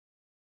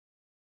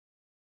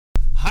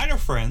Hi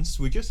there friends,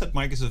 we just had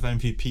Microsoft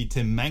MVP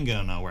Tim Mangan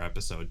on our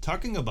episode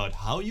talking about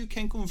how you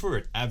can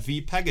convert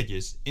AppV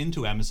packages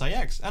into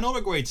MSIX and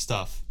other great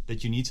stuff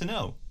that you need to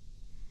know.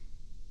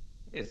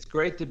 It's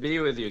great to be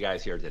with you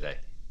guys here today.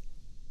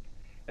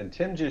 And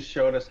Tim just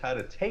showed us how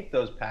to take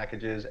those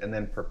packages and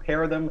then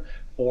prepare them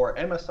for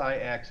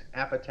MSIX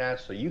app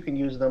attach so you can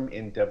use them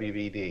in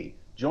WVD.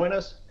 Join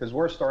us because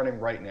we're starting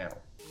right now.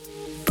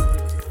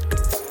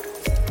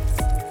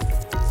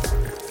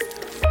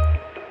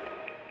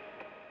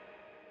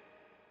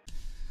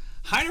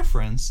 Hi there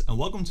friends, and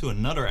welcome to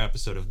another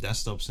episode of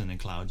Desktops in the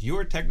Cloud,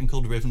 your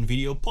technical-driven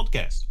video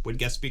podcast with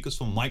guest speakers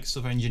from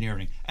Microsoft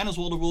Engineering and as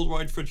well the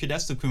worldwide virtual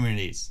desktop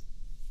communities.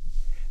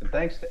 And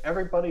thanks to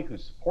everybody who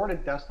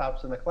supported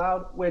Desktops in the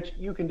Cloud, which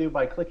you can do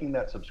by clicking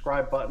that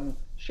subscribe button,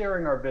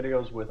 sharing our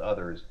videos with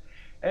others.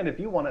 And if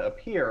you want to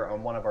appear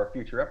on one of our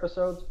future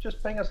episodes,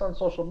 just ping us on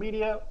social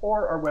media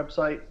or our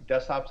website,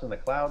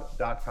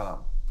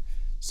 desktopsinthecloud.com.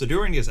 So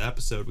during this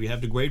episode, we have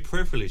the great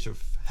privilege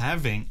of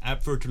having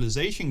app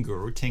virtualization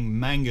guru Tim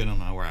Mangan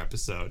on our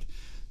episode.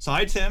 So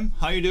hi Tim,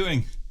 how are you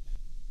doing?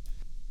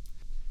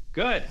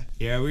 Good.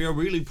 Yeah, we are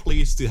really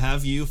pleased to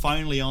have you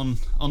finally on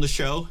the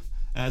show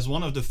as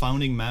one of the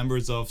founding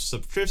members of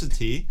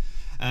Softricity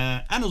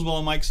and as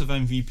well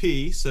Microsoft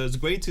MVP. So it's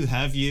great to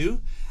have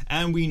you.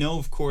 And we know,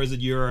 of course, that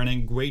you're a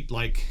great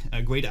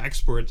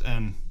expert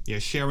and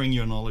sharing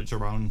your knowledge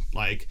around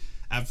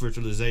app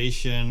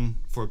virtualization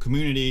for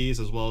communities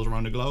as well as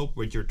around the globe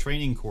with your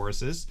training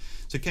courses.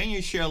 So can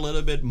you share a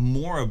little bit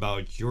more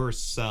about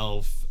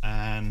yourself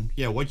and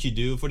what you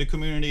do for the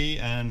community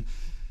and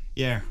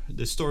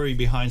the story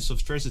behind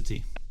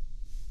Softricity?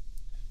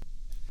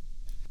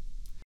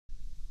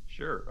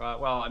 Sure.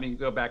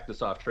 Go back to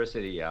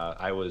Softricity.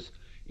 I was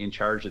in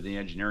charge of the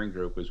engineering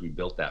group as we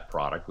built that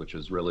product, which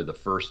was really the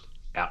first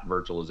app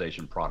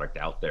virtualization product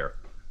out there.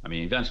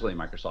 Eventually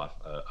Microsoft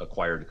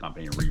acquired the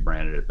company and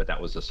rebranded it, but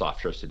that was the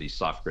Softricity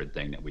SoftGrid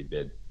thing that we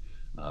did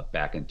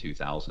back in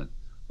 2000.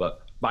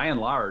 But by and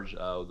large,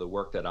 the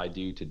work that I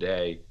do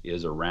today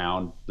is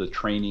around the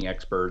training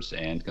experts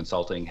and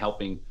consulting,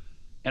 helping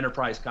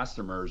enterprise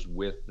customers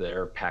with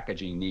their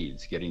packaging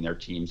needs, getting their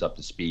teams up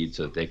to speed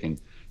so that they can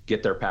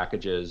get their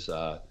packages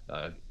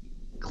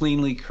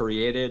cleanly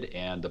created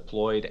and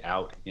deployed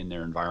out in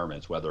their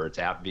environments, whether it's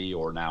AppV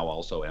or now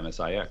also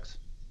MSIX.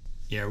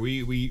 Yeah,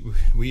 we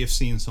have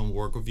seen some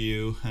work of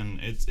you, and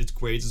it's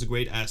great. It's a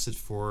great asset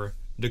for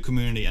the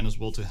community and as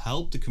well to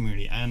help the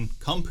community and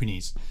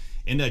companies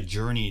in that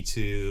journey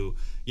to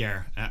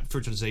app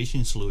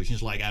virtualization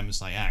solutions like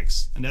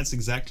MSIX, and that's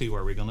exactly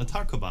what we're going to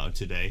talk about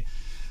today.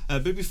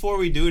 But before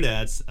we do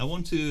that, I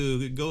want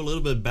to go a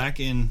little bit back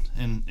in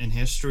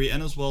history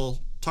and as well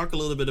talk a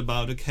little bit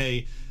about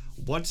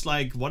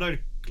what are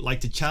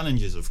the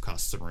challenges of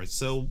customers.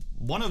 So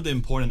one of the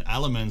important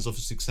elements of a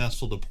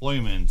successful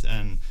deployment,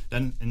 and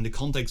then in the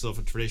context of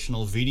a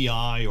traditional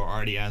VDI or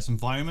RDS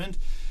environment,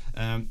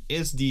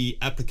 is the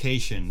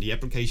application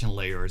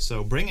layer.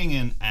 So bringing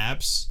in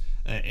apps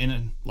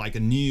in a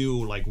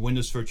new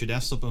Windows Virtual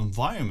Desktop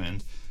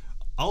environment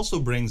also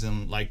brings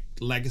in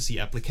legacy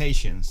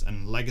applications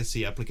and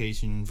legacy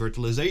application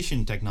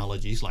virtualization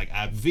technologies like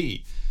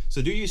AppV.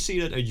 So do you see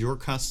that at your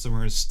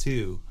customers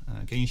too?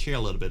 Can you share a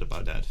little bit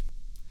about that?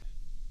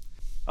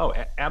 Oh,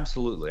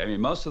 absolutely.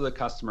 Most of the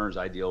customers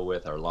I deal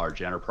with are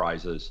large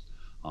enterprises.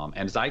 And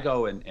as I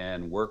go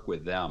and work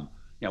with them,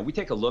 we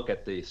take a look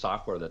at the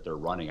software that they're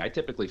running. I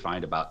typically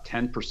find about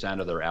 10%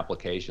 of their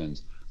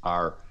applications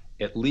are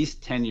at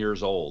least 10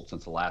 years old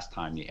since the last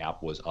time the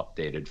app was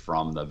updated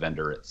from the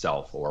vendor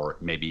itself or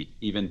maybe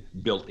even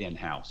built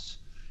in-house.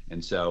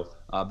 And so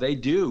they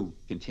do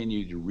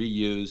continue to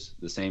reuse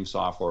the same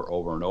software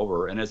over and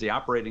over. And as the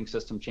operating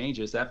system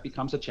changes, that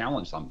becomes a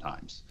challenge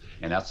sometimes.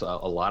 And that's a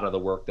lot of the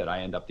work that I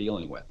end up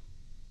dealing with.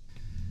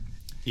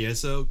 Yeah,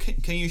 so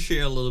can you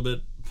share a little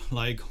bit,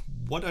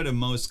 what are the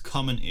most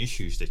common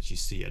issues that you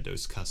see at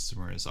those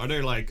customers? Are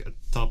there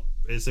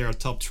is there a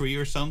top 3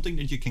 or something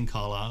that you can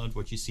call out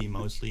what you see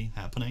mostly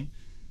happening?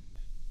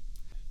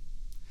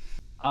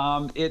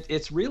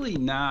 It's really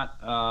not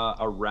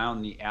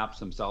around the apps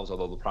themselves,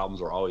 although the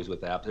problems are always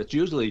with apps. It's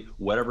usually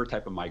whatever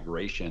type of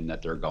migration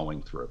that they're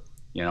going through.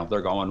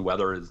 They're going,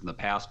 whether it's in the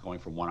past going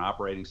from one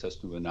operating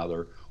system to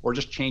another, or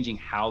just changing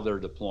how they're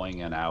deploying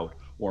it out,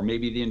 or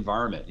maybe the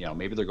environment.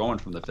 Maybe they're going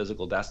from the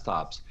physical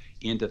desktops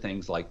into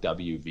things like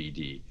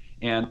WVD.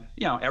 And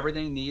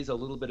everything needs a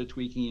little bit of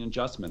tweaking and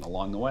adjustment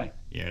along the way.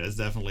 Yeah, that's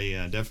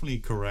definitely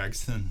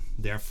correct, and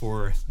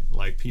therefore,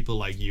 people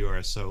like you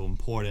are so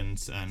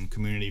important, and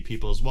community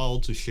people as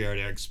well, to share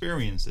their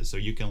experiences, so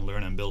you can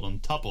learn and build on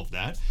top of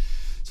that.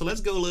 So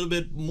let's go a little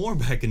bit more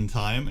back in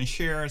time and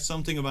share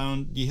something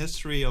about the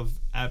history of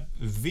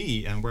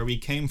AppV and where we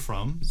came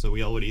from. So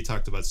we already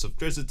talked about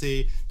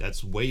Softricity.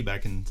 That's way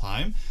back in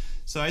time.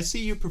 So I see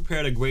you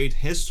prepared a great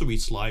history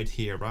slide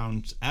here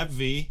around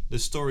AppV, the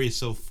story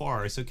so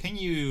far. So can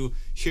you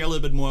share a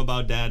little bit more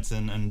about that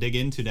and dig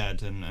into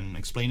that and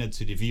explain it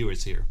to the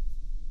viewers here?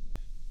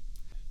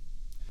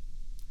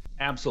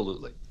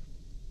 Absolutely.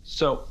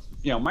 So,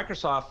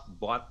 Microsoft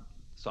bought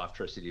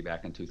Softricity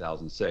back in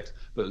 2006,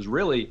 but it was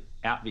really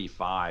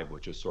AppV5,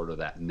 which is sort of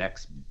that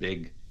next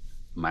big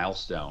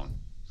milestone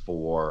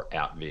for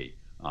AppV.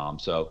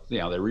 So, they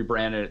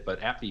rebranded it, but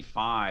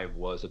AppV5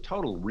 was a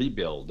total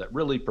rebuild that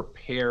really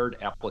prepared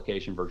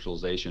application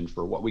virtualization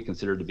for what we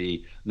consider to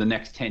be the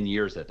next 10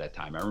 years at that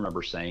time. I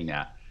remember saying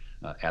that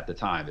at the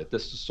time, that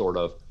this is sort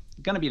of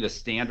going to be the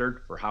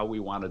standard for how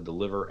we want to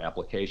deliver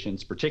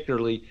applications,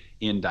 particularly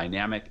in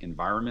dynamic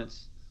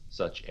environments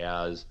such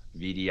as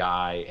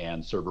VDI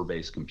and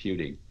server-based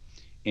computing.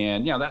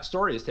 And that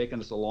story has taken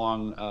us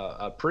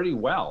along pretty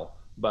well.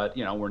 But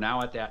we're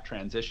now at that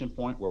transition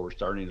point where we're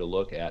starting to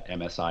look at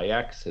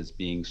MSIX as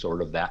being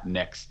sort of that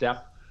next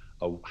step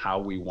of how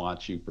we want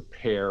to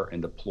prepare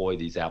and deploy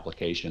these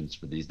applications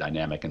for these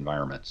dynamic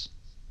environments.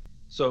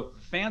 So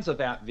fans of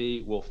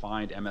AppV will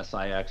find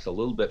MSIX a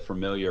little bit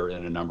familiar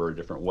in a number of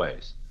different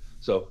ways.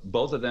 So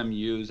both of them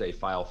use a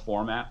file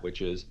format,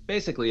 which is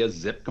basically a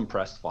zip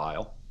compressed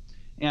file.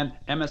 And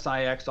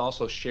MSIX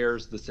also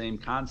shares the same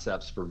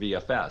concepts for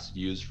VFS,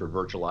 used for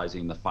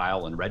virtualizing the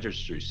file and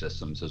registry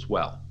systems as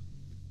well.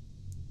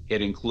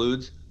 It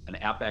includes an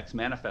AppX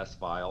manifest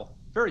file,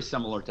 very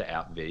similar to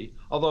AppV,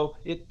 although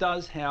it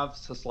does have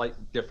a slight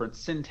different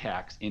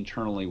syntax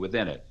internally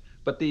within it.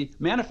 But the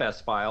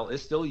manifest file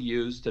is still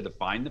used to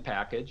define the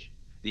package,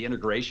 the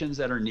integrations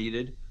that are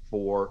needed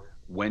for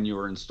when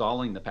you're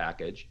installing the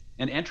package,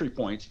 and entry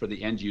points for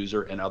the end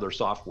user and other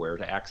software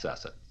to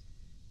access it.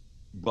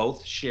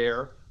 Both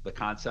share the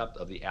concept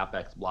of the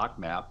AppX block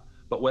map,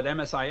 but what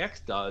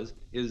MSIX does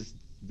is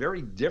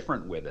very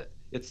different with it.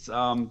 It's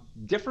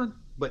different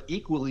but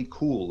equally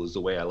cool is the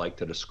way I like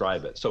to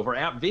describe it. So for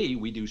AppV,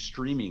 we do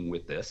streaming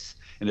with this,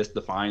 and this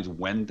defines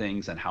when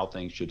things and how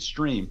things should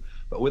stream.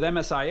 But with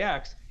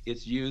MSIX,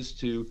 it's used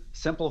to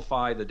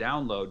simplify the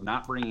download,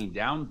 not bringing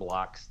down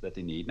blocks that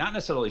they need, not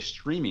necessarily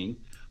streaming,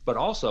 but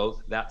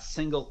also that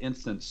single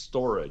instance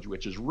storage,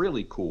 which is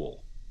really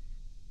cool.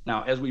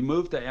 Now, as we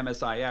move to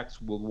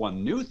MSIX,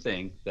 one new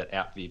thing that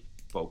AppV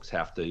folks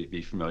have to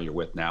be familiar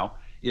with now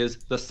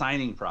is the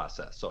signing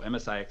process. So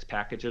MSIX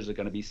packages are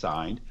going to be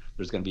signed.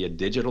 There's going to be a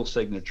digital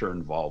signature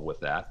involved with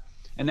that.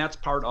 And that's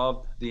part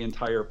of the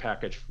entire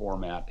package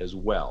format as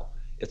well.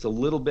 It's a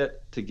little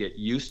bit to get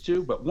used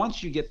to, but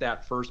once you get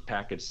that first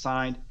package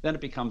signed, then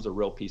it becomes a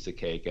real piece of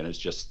cake, and it's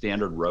just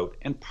standard rote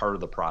and part of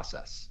the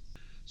process.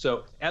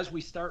 So as we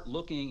start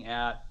looking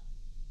at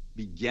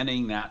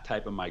beginning that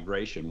type of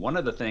migration, one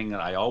of the things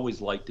that I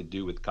always like to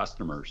do with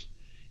customers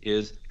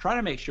is try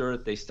to make sure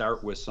that they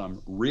start with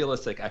some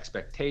realistic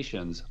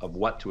expectations of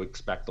what to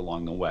expect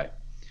along the way.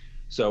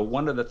 So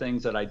one of the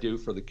things that I do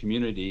for the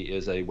community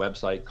is a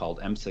website called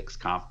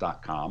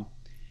m6conf.com,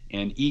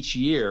 and each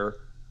year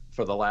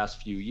for the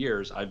last few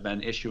years I've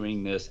been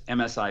issuing this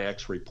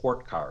MSIX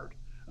report card,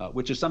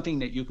 which is something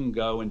that you can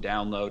go and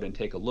download and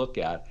take a look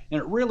at,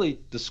 and it really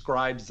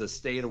describes the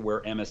state of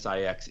where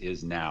MSIX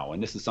is now,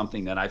 and this is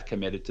something that I've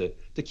committed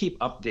to keep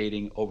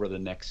updating over the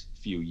next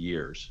few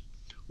years.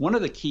 One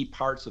of the key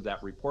parts of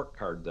that report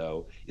card,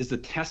 though, is the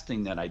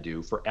testing that I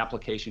do for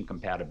application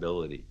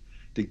compatibility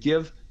to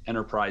give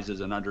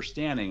enterprises an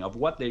understanding of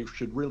what they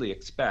should really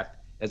expect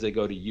as they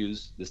go to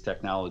use this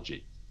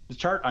technology. The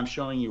chart I'm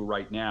showing you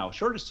right now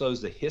sort of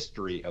shows the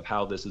history of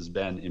how this has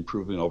been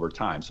improving over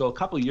time. So a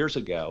couple of years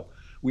ago,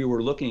 we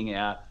were looking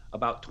at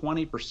about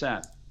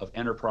 20% of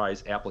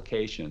enterprise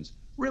applications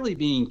really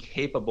being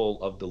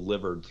capable of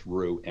delivered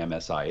through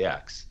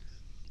MSIX.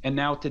 And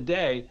now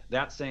today,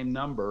 that same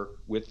number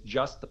with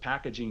just the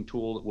packaging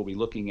tool that we'll be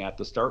looking at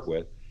to start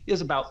with is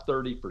about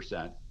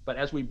 30%. But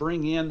as we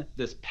bring in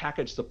this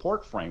package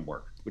support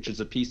framework, which is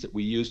a piece that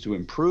we use to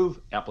improve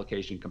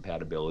application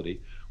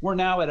compatibility, we're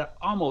now at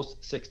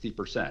almost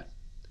 60%.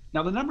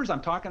 Now, the numbers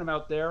I'm talking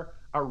about there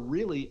are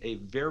really a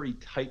very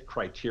tight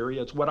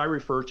criteria. It's what I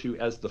refer to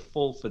as the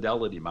full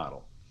fidelity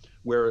model,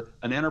 where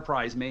an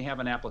enterprise may have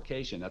an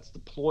application that's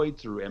deployed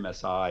through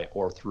MSI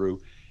or through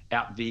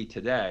AppV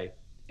today,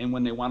 and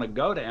when they want to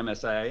go to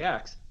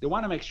MSIX, they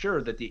want to make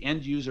sure that the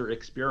end user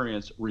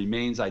experience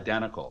remains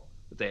identical,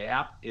 that the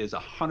app is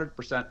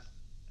 100%,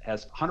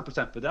 has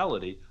 100%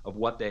 fidelity of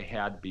what they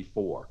had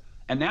before.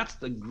 And that's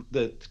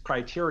the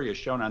criteria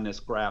shown on this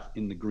graph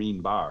in the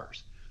green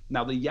bars.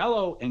 Now, the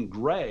yellow and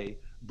gray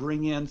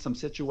bring in some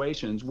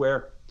situations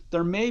where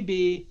there may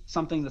be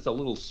something that's a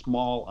little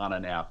small on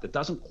an app that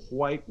doesn't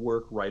quite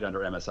work right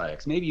under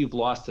MSIX. Maybe you've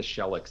lost a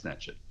shell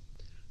extension.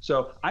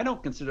 So I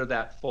don't consider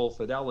that full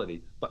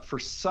fidelity, but for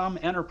some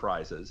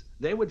enterprises,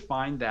 they would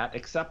find that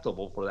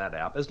acceptable for that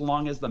app as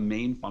long as the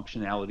main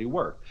functionality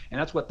worked.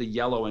 And that's what the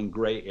yellow and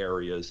gray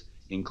areas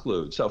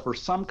include. So for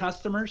some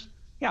customers,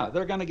 yeah,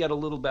 they're going to get a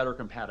little better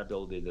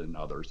compatibility than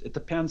others. It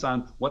depends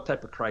on what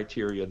type of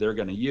criteria they're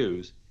going to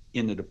use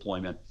in the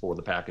deployment for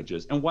the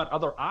packages and what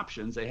other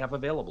options they have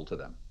available to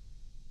them.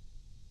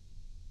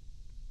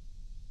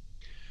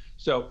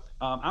 So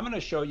I'm going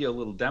to show you a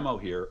little demo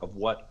here of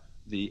what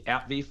the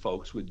AppV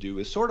folks would do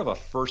as sort of a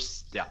first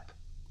step.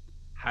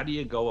 How do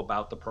you go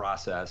about the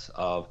process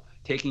of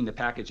taking the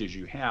packages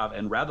you have,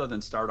 and rather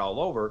than start all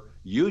over,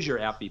 use your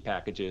AppV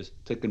packages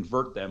to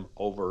convert them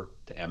over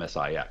to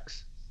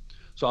MSIX.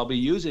 So I'll be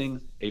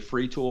using a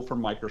free tool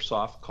from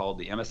Microsoft called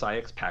the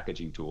MSIX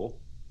packaging tool.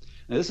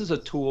 And this is a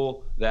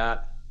tool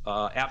that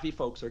AppV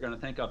folks are going to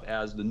think of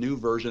as the new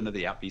version of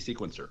the AppV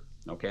sequencer.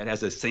 Okay, it has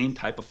the same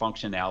type of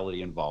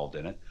functionality involved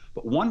in it,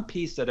 but one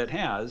piece that it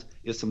has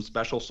is some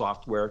special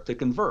software to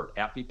convert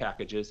AppV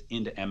packages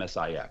into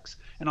MSIX.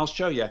 And I'll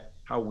show you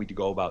how we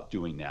go about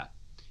doing that.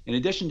 In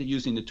addition to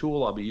using the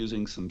tool, I'll be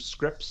using some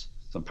scripts,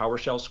 some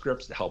PowerShell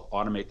scripts to help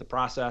automate the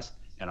process,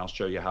 and I'll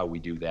show you how we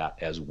do that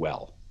as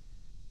well.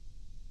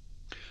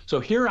 So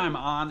here I'm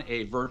on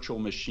a virtual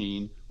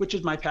machine, which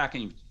is my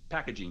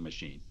packaging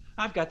machine.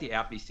 I've got the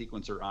AppV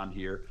sequencer on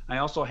here. I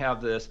also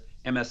have this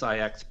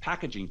MSIX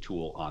packaging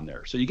tool on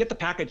there. So you get the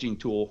packaging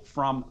tool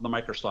from the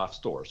Microsoft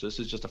Store. So this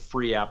is just a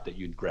free app that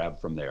you'd grab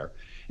from there.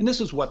 And this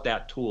is what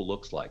that tool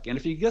looks like. And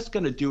if you're just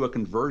going to do a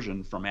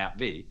conversion from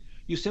AppV,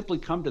 you simply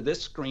come to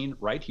this screen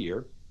right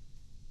here.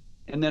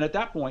 And then at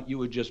that point, you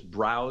would just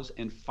browse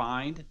and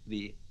find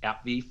the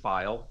AppV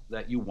file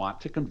that you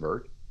want to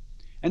convert.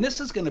 And this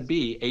is going to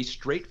be a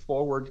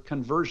straightforward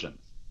conversion.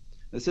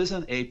 This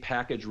isn't a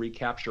package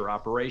recapture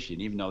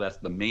operation, even though that's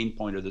the main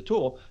point of the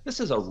tool. This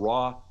is a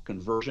raw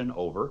conversion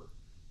over.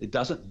 It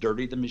doesn't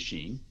dirty the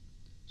machine.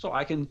 So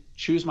I can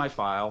choose my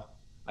file.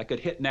 I could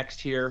hit next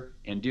here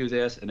and do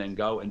this and then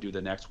go and do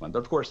the next one. But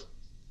of course,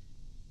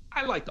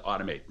 I like to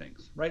automate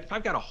things, right? If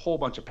I've got a whole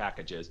bunch of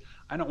packages,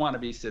 I don't want to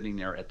be sitting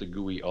there at the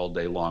GUI all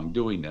day long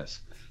doing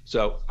this.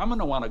 So I'm going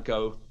to want to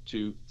go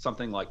to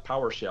something like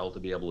PowerShell to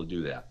be able to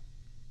do that.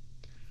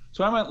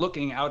 So I went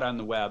looking out on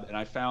the web and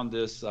I found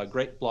this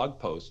great blog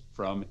post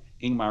from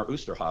Ingmar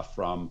Oosterhoff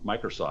from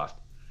Microsoft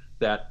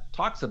that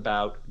talks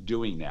about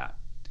doing that.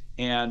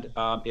 And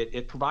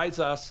it provides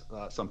us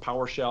some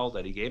PowerShell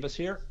that he gave us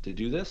here to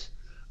do this.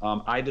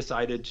 I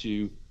decided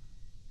to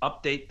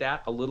update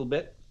that a little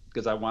bit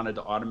because I wanted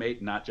to automate,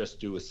 not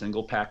just do a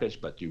single package,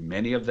 but do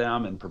many of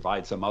them and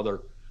provide some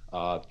other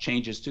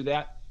changes to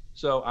that.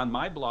 So on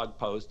my blog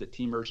post at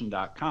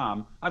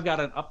tmersion.com, I've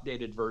got an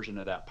updated version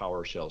of that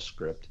PowerShell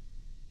script.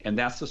 And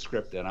that's the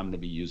script that I'm going to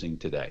be using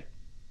today.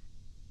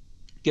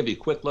 Give you a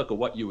quick look at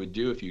what you would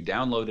do if you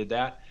downloaded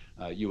that.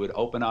 You would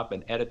open up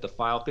and edit the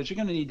file because you're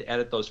going to need to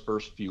edit those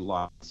first few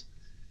lines.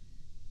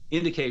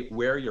 Indicate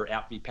where your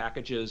AppV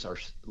packages are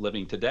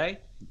living today,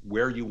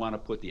 where you want to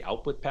put the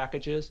output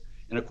packages,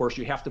 and of course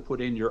you have to put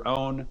in your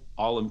own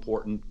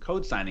all-important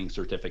code signing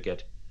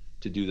certificate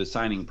to do the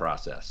signing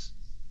process.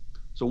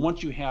 So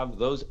once you have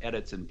those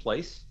edits in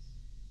place,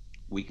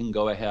 we can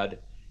go ahead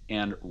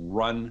and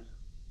run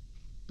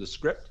the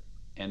script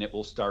and it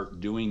will start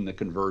doing the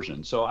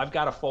conversion. So I've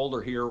got a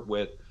folder here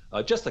with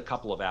just a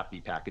couple of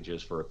AppV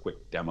packages for a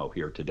quick demo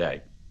here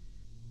today.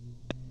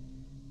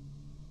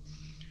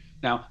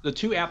 Now, the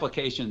two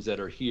applications that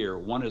are here,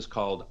 one is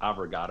called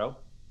Avogadro.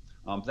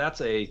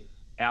 That's a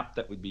app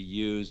that would be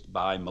used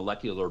by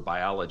molecular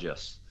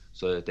biologists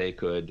so that they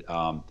could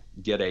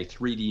get a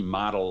 3D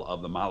model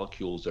of the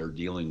molecules they're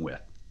dealing with.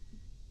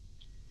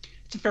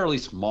 It's a fairly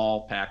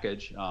small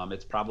package.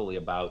 It's probably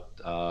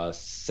about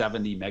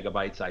 70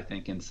 megabytes, I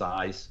think, in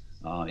size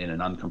in an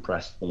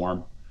uncompressed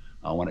form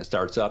when it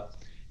starts up.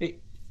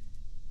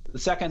 The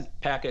second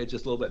package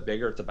is a little bit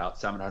bigger. It's about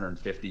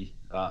 750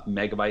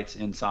 megabytes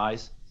in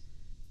size.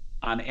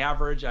 On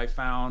average, I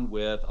found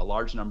with a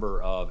large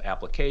number of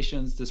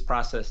applications, this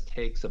process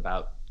takes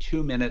about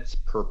 2 minutes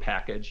per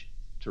package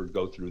to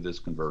go through this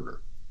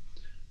converter.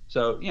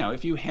 So, you know,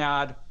 if you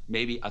had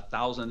maybe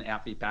 1,000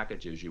 AppV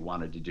packages you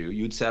wanted to do,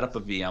 you'd set up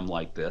a VM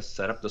like this,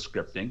 set up the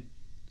scripting,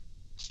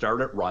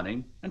 start it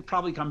running, and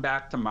probably come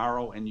back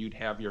tomorrow and you'd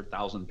have your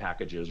 1,000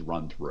 packages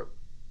run through.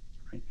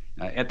 Right?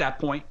 At that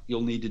point,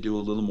 you'll need to do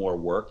a little more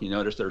work. You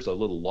notice there's a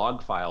little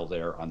log file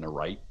there on the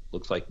right.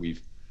 Looks like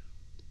we've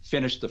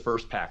finished the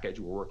first package.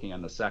 We're working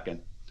on the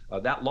second.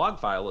 That log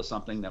file is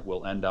something that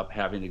we'll end up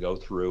having to go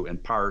through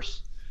and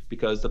parse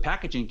because the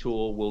packaging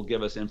tool will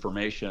give us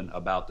information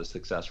about the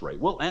success rate.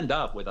 We'll end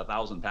up with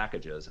 1,000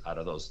 packages out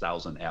of those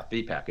 1,000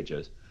 AppV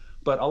packages,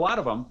 but a lot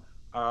of them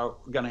are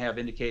going to have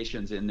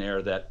indications in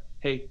there that,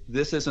 hey,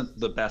 this isn't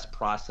the best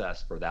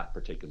process for that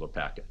particular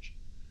package.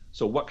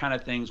 So what kind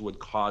of things would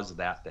cause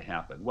that to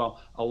happen?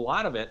 Well, a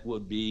lot of it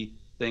would be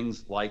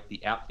things like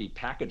the AppV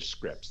package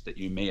scripts that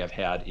you may have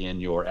had in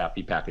your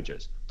AppV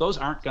packages. Those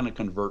aren't going to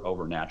convert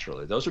over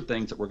naturally. Those are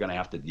things that we're going to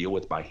have to deal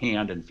with by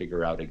hand and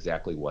figure out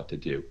exactly what to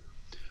do.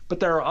 But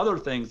there are other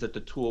things that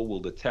the tool will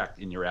detect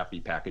in your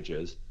AppV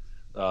packages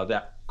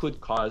that could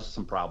cause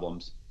some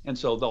problems, and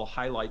so they'll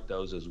highlight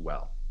those as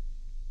well.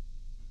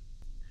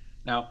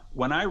 Now,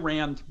 when I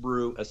ran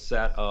through a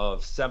set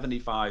of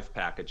 75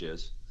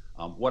 packages,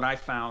 what I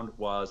found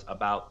was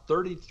about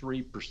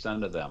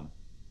 33% of them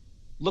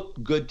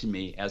looked good to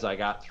me as I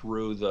got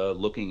through the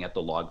looking at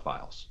the log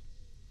files.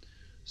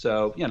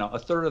 So, you know, a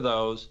third of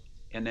those,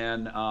 and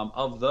then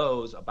of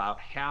those, about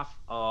half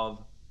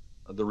of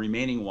the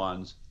remaining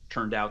ones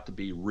turned out to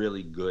be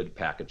really good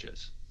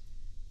packages.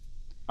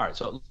 All right,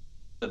 so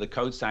the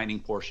code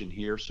signing portion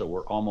here, so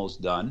we're almost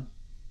done.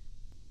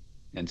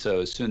 And so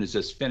as soon as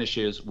this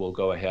finishes, we'll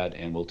go ahead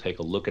and we'll take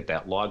a look at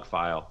that log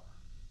file.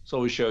 So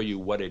we show you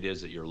what it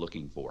is that you're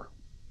looking for.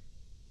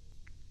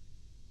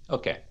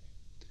 Okay,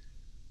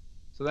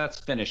 so that's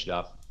finished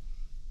up.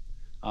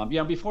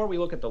 Before we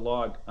look at the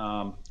log,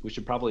 we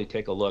should probably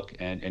take a look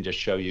and just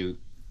show you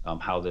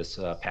how this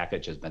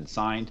package has been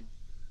signed.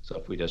 So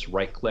if we just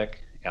right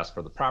click, ask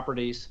for the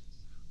properties,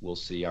 we'll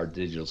see our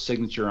digital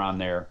signature on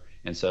there.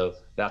 And so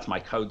that's my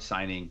code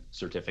signing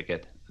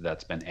certificate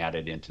that's been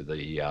added into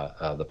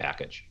the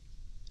package.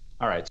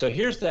 All right, so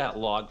here's that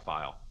log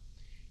file.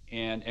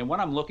 And what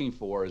I'm looking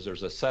for is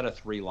there's a set of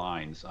 3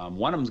 lines.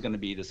 One of them is going to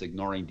be this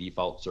ignoring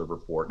default server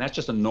port. And that's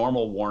just a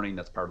normal warning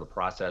that's part of the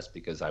process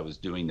because I was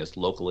doing this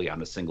locally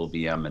on a single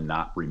VM and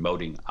not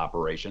remoting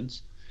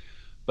operations.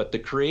 But the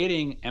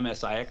creating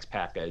MSIX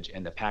package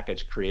and the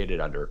package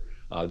created under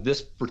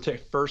this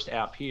first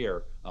app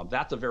here,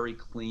 that's a very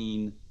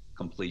clean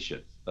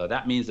completion.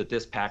 That means that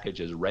this package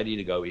is ready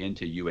to go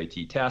into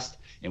UAT test,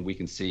 and we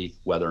can see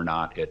whether or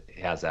not it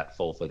has that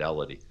full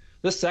fidelity.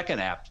 This second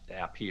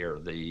app here,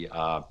 the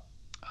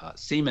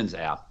Siemens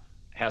app,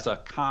 has a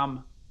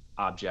COM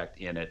object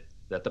in it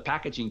that the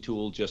packaging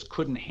tool just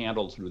couldn't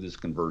handle through this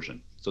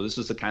conversion. So this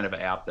is the kind of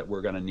app that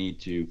we're going to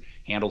need to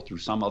handle through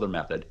some other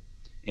method.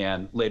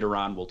 And later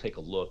on, we'll take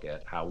a look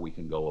at how we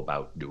can go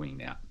about doing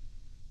that.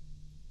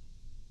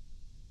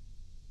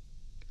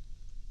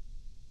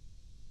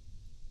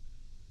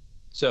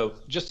 So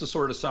just to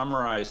sort of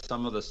summarize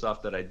some of the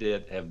stuff that I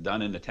have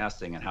done in the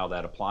testing and how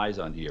that applies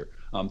on here.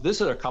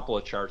 This is a couple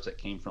of charts that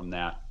came from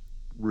that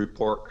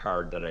report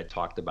card that I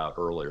talked about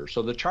earlier.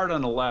 So the chart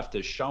on the left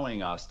is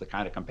showing us the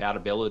kind of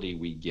compatibility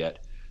we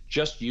get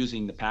just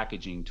using the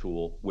packaging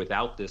tool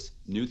without this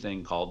new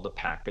thing called the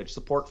package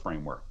support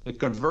framework. The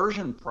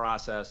conversion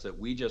process that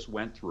we just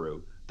went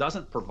through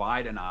doesn't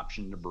provide an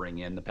option to bring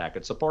in the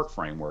package support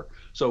framework.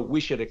 So we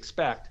should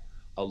expect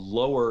a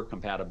lower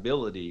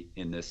compatibility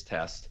in this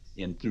test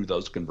through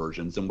those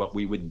conversions than what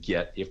we would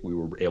get if we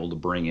were able to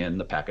bring in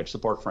the package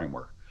support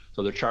framework.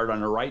 So the chart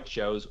on the right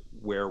shows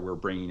where we're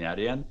bringing that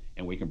in,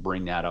 and we can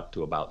bring that up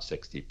to about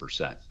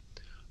 60%.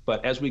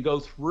 But as we go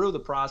through the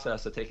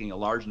process of taking a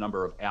large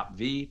number of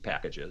AppV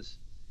packages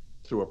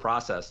through a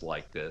process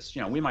like this,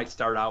 we might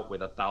start out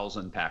with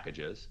 1,000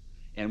 packages,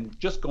 and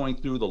just going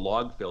through the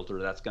log filter,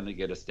 that's going to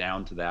get us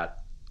down to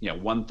that,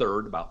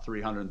 1/3, about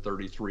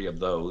 333 of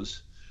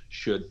those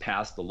should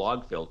pass the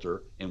log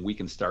filter, and we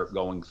can start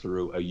going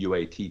through a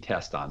UAT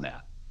test on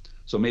that.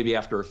 So maybe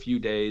after a few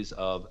days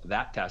of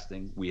that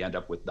testing, we end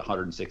up with the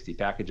 160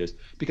 packages,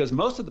 because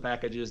most of the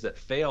packages that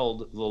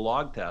failed the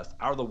log test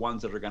are the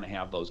ones that are going to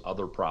have those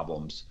other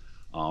problems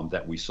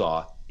that we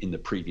saw in the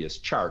previous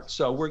chart.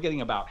 So we're getting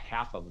about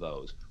half of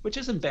those, which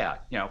isn't bad.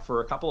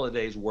 For a couple of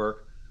days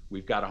work,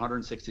 we've got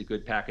 160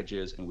 good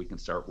packages, and we can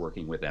start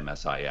working with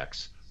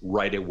MSIX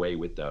right away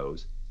with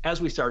those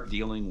as we start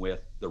dealing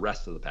with the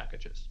rest of the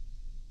packages.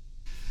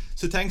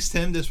 So thanks,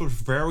 Tim. This was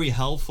very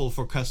helpful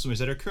for customers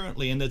that are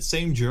currently in that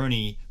same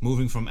journey,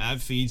 moving from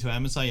AppV to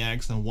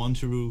MSIX and want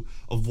to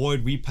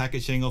avoid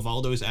repackaging of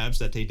all those apps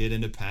that they did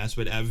in the past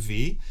with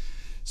AppV.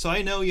 So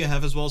I know you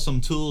have as well some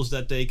tools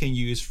that they can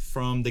use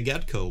from the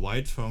get-go,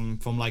 right? From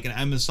like an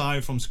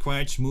MSI from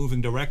scratch,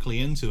 moving directly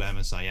into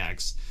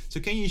MSIX. So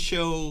can you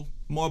show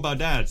more about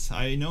that?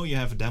 I know you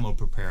have a demo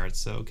prepared,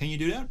 so can you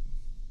do that?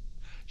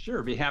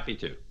 Sure, be happy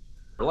to.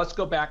 Let's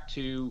go back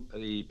to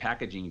the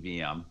packaging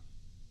VM,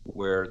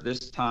 where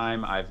this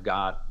time I've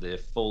got the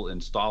full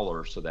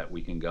installer so that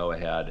we can go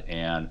ahead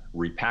and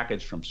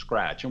repackage from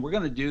scratch. And we're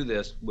going to do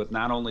this with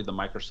not only the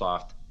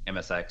Microsoft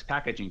MSIX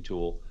packaging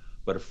tool,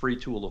 but a free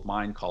tool of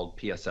mine called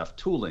PSF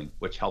Tooling,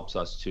 which helps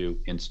us to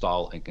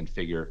install and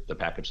configure the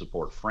package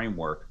support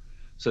framework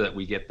so that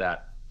we get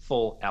that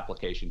full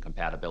application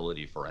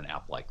compatibility for an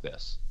app like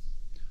this.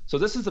 So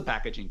this is the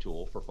packaging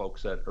tool for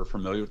folks that are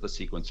familiar with the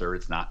sequencer.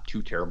 It's not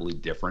too terribly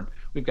different.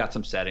 We've got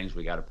some settings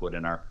we got to put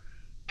in our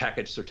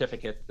package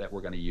certificate that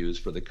we're going to use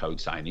for the code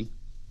signing.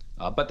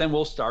 But then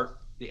we'll start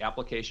the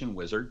application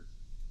wizard.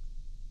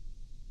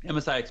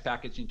 MSIX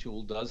packaging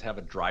tool does have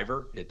a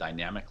driver. It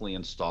dynamically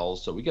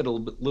installs, so we get a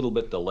little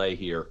bit delay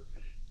here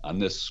on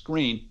this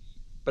screen,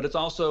 but it's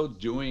also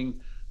doing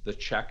the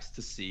checks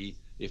to see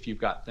if you've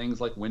got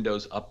things like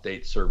Windows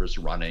Update service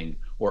running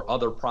or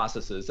other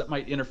processes that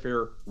might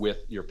interfere with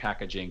your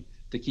packaging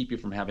to keep you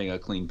from having a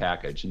clean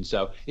package. And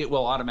so it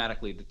will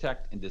automatically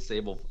detect and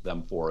disable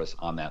them for us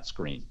on that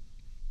screen.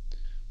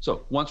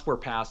 So once we're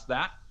past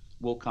that,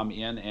 we'll come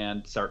in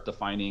and start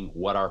defining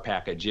what our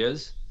package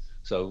is.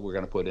 So we're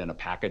going to put in a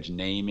package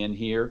name in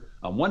here.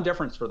 One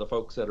difference for the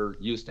folks that are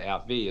used to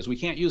AppV is we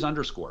can't use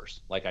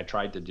underscores like I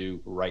tried to do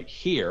right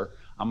here.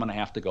 I'm going to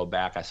have to go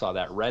back. I saw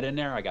that red in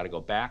there. I got to go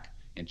back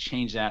and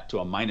change that to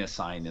a minus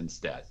sign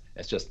instead.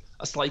 It's just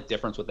a slight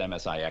difference with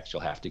MSIX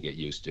you'll have to get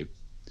used to.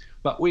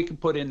 But we can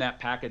put in that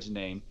package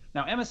name.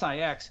 Now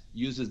MSIX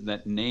uses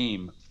that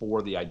name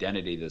for the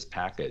identity of this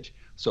package.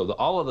 So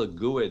all of the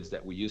GUIDs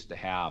that we used to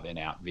have in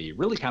AppV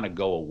really kind of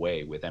go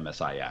away with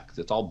MSIX.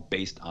 It's all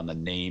based on the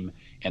name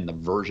and the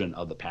version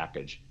of the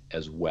package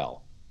as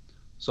well.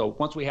 So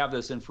once we have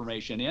this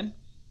information in,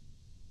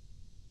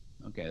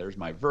 okay, there's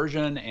my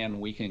version,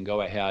 and we can go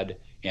ahead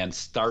and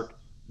start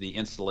the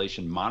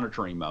installation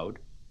monitoring mode.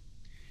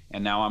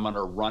 And now I'm going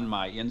to run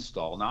my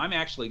install. Now I'm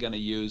actually going to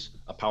use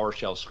a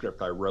PowerShell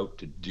script I wrote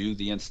to do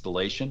the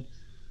installation.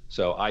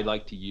 So I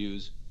like to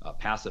use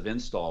passive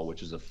install,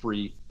 which is a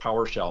free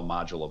PowerShell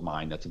module of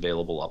mine that's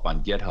available up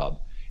on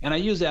GitHub. And I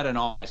use that in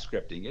all my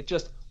scripting. It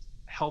just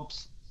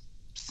helps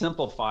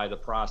simplify the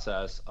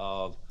process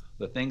of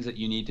the things that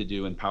you need to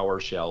do in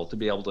PowerShell to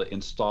be able to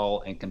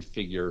install and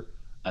configure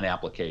an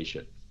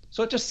application.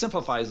 So it just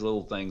simplifies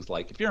little things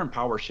like if you're in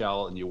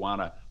PowerShell and you want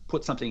to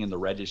put something in the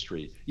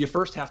registry, you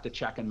first have to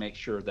check and make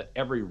sure that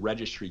every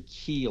registry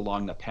key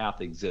along the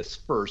path exists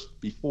first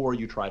before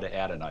you try to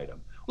add an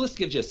item. Well, this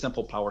gives you a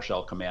simple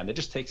PowerShell command that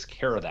just takes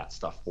care of that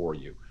stuff for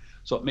you.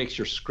 So it makes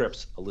your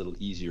scripts a little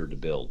easier to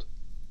build.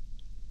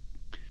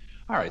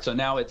 All right, so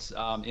now it's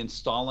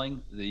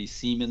installing the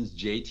Siemens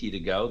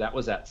JT2Go. That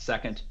was that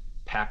second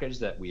package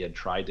that we had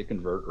tried to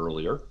convert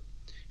earlier,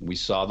 and we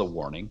saw the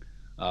warning.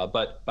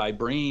 But by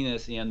bringing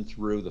this in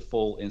through the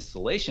full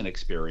installation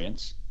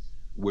experience,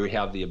 we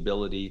have the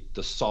ability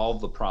to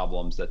solve the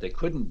problems that they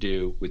couldn't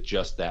do with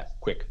just that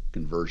quick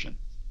conversion.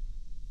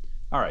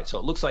 All right, so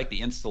it looks like the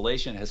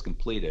installation has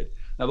completed.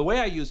 Now, the way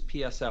I use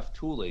PSF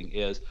tooling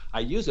is I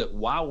use it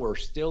while we're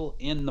still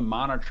in the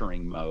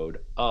monitoring mode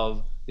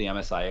of the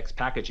MSIX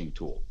packaging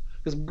tool,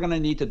 because we're going to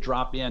need to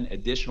drop in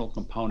additional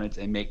components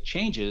and make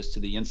changes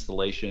to the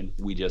installation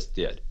we just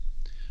did.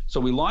 So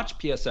we launch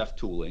PSF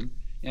tooling,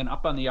 and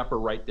up on the upper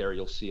right there,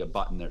 you'll see a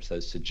button that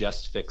says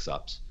Suggest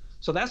Fix-Ups.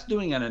 So that's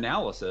doing an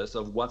analysis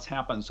of what's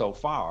happened so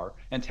far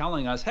and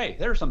telling us, hey,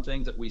 there are some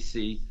things that we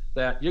see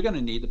that you're going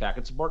to need the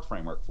packet support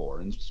framework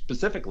for. And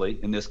specifically,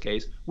 in this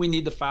case, we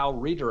need the file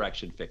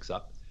redirection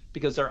fix-up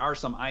because there are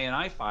some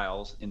INI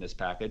files in this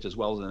package as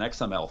well as an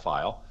XML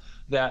file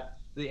that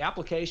the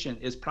application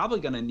is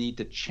probably going to need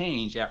to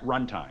change at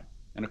runtime.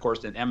 And of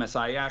course, in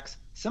MSIX,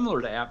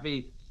 similar to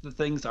AppV, the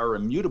things are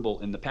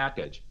immutable in the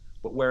package.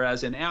 But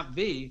whereas in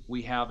AppV,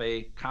 we have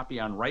a copy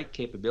on write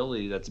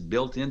capability that's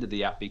built into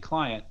the AppV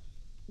client,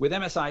 with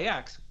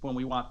MSIX, when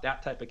we want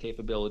that type of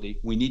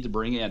capability, we need to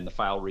bring in the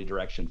file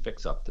redirection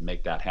fix-up to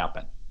make that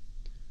happen.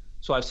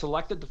 So I've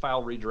selected the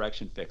file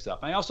redirection fix-up.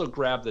 I also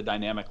grabbed the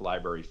dynamic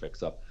library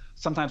fix-up.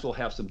 Sometimes we'll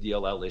have some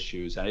DLL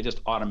issues, and I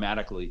just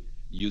automatically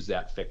use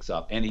that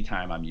fix-up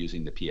anytime I'm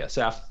using the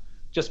PSF,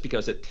 just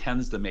because it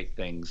tends to make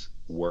things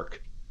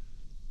work.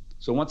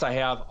 So once I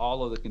have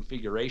all of the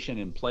configuration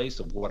in place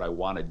of what I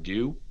want to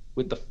do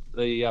with the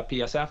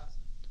PSF,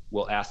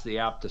 we'll ask the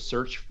app to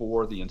search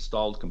for the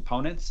installed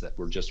components that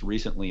were just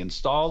recently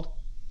installed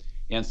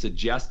and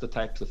suggest the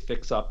types of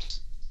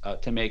fix-ups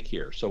to make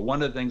here. So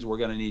one of the things we're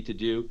going to need to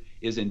do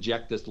is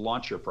inject this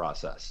launcher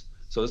process.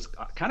 So this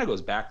kind of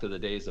goes back to the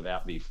days of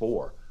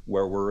AppV4,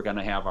 where we're going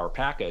to have our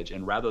package,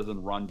 and rather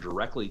than run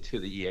directly to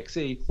the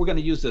EXE, we're going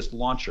to use this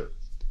launcher.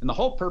 And the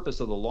whole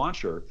purpose of the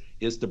launcher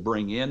is to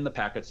bring in the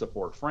packet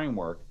support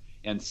framework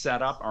and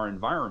set up our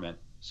environment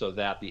so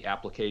that the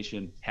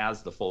application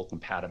has the full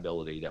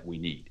compatibility that we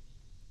need.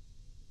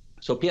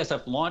 So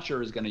PSF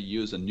Launcher is going to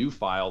use a new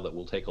file that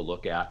we'll take a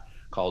look at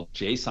called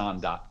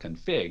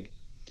json.config,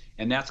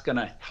 and that's going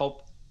to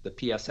help the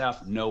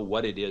PSF know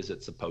what it is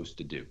it's supposed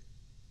to do.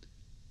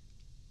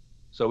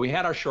 So we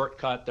had our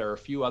shortcut. There are a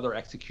few other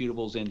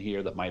executables in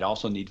here that might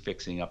also need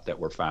fixing up that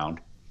were found.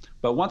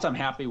 But once I'm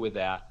happy with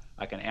that,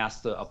 I can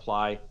ask to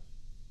apply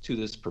to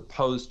this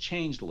proposed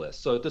changed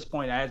list. So at this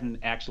point, I haven't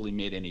actually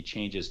made any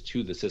changes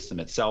to the system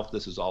itself.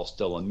 This is all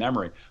still in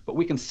memory, but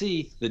we can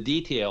see the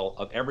detail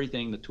of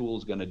everything the tool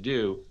is going to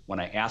do when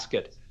I ask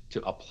it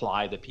to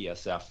apply the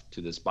PSF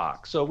to this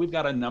box. So we've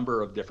got a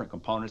number of different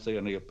components that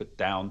are going to put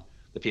down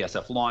the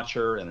PSF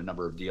launcher and a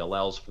number of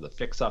DLLs for the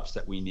fix-ups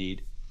that we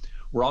need.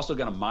 We're also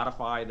going to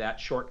modify that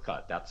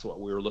shortcut. That's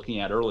what we were looking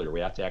at earlier. We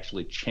have to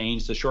actually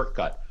change the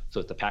shortcut so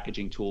that the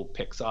packaging tool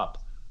picks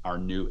up our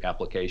new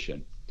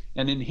application.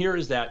 And then here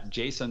is that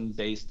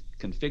JSON-based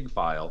config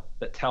file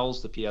that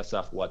tells the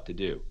PSF what to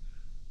do.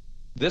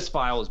 This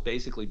file is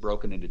basically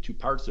broken into two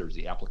parts. There's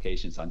the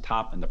applications on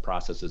top and the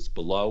processes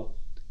below.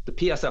 The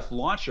PSF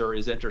launcher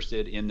is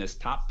interested in this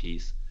top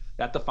piece.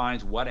 That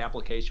defines what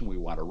application we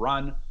want to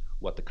run,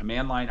 what the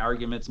command line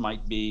arguments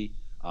might be.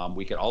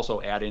 We could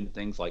also add in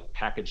things like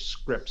package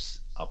scripts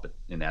up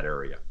in that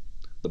area.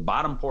 The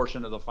bottom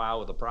portion of the file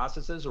with the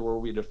processes are where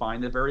we define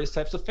the various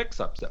types of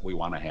fix-ups that we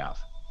want to have.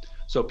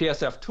 So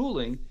PSF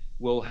tooling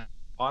will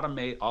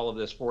automate all of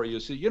this for you,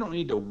 so you don't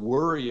need to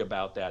worry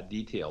about that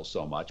detail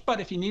so much. But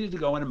if you needed to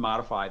go in and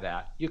modify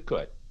that, you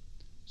could.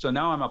 So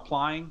now I'm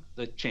applying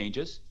the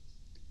changes,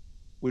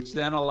 which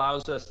then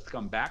allows us to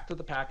come back to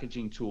the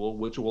packaging tool,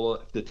 which will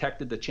have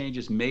detected the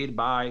changes made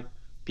by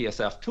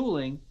PSF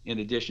tooling in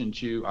addition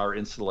to our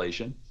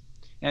installation.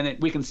 And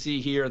we can see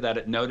here that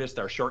it noticed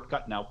our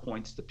shortcut now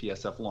points to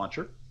PSF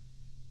launcher.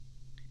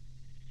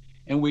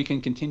 And we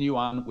can continue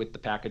on with the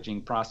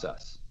packaging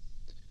process.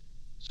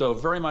 So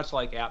very much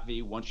like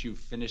AppV, once you've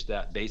finished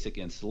that basic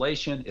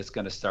installation, it's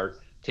going to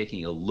start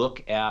taking a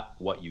look at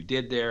what you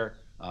did there.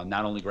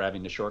 not only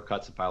grabbing the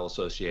shortcuts and file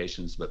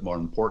associations, but more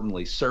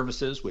importantly,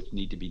 services, which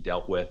need to be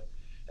dealt with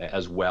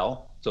as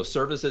well. So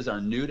services are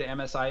new to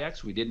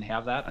MSIX. We didn't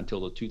have that until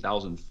the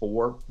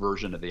 2004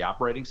 version of the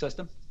operating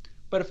system.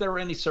 But if there are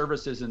any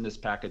services in this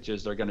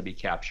packages, they're going to be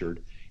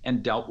captured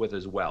and dealt with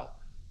as well.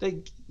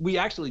 We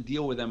actually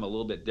deal with them a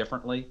little bit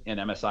differently in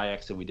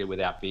MSIX than we did with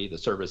AppV. The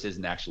service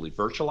isn't actually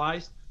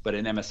virtualized, but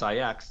in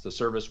MSIX, the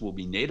service will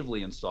be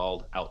natively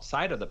installed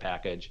outside of the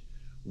package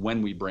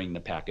when we bring the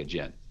package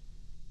in.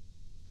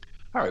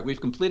 All right,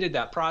 we've completed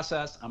that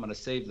process. I'm going to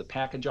save the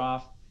package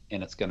off,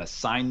 and it's going to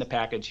sign the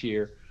package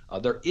here.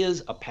 There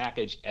is a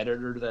package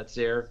editor that's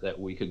there that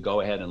we could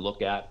go ahead and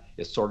look at.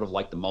 It's sort of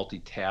like the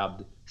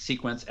multi-tabbed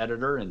sequence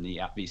editor in the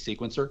AppV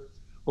sequencer,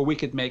 where we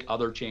could make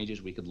other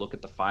changes. We could look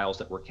at the files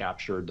that were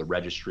captured, the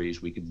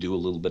registries. We could do a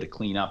little bit of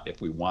cleanup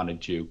if we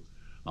wanted to.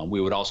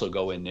 We would also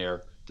go in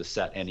there to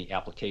set any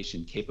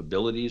application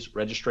capabilities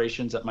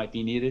registrations that might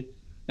be needed.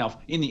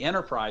 Now, in the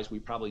enterprise, we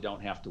probably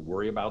don't have to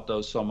worry about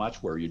those so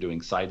much where you're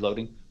doing side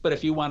loading. But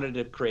if you wanted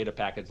to create a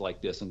package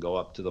like this and go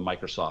up to the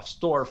Microsoft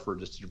Store for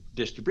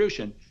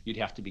distribution, you'd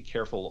have to be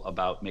careful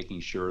about making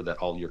sure that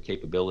all your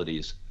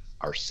capabilities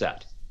are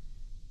set.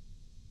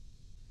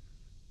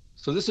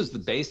 So this is the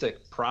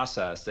basic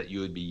process that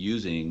you would be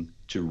using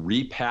to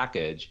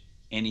repackage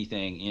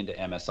anything into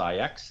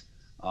MSIX.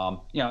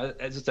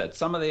 As I said,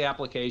 some of the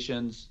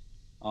applications,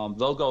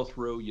 they'll go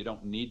through. You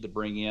don't need to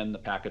bring in the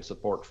package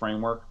support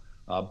framework.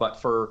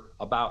 But for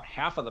about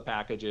half of the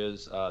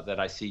packages that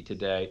I see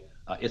today,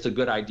 it's a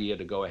good idea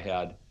to go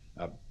ahead,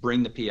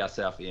 bring the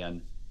PSF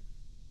in.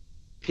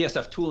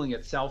 PSF tooling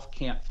itself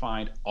can't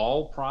find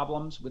all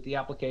problems with the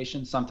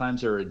application.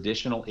 Sometimes there are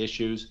additional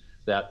issues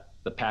that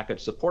the package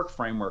support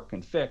framework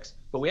can fix,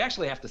 but we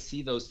actually have to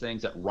see those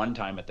things at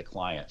runtime at the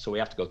client. So we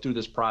have to go through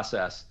this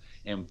process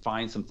and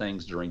find some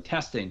things during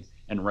testing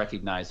and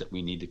recognize that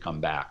we need to come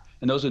back.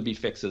 And those would be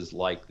fixes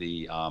like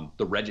the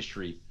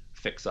registry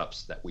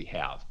fix-ups that we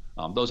have.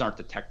 Those aren't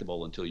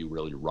detectable until you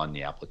really run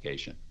the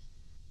application.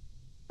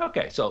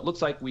 Okay, so it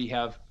looks like we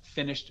have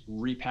finished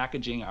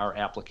repackaging our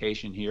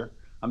application here.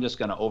 I'm just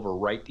going to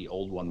overwrite the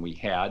old one we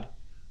had.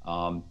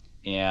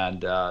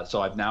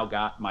 So I've now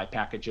got my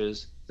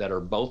packages that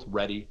are both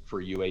ready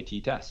for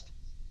UAT test.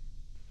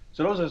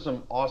 So those are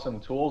some awesome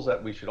tools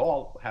that we should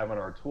all have in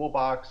our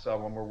toolbox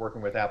when we're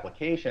working with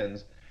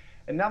applications.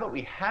 And now that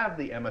we have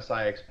the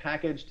MSIX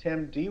package,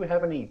 Tim, do you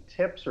have any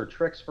tips or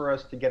tricks for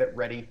us to get it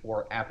ready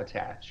for app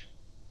attach?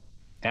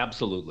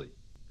 Absolutely.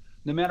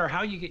 No matter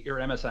how you get your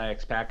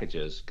MSIX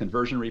packages,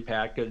 conversion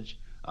repackage,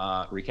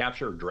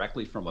 recapture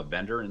directly from a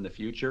vendor in the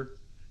future,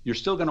 you're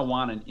still going to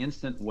want an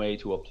instant way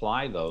to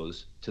apply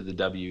those to the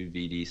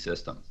WVD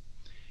system.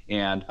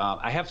 And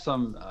I have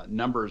some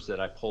numbers that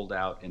I pulled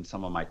out in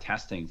some of my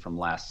testing from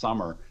last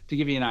summer to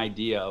give you an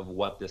idea of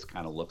what this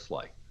kind of looks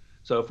like.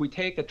 So if we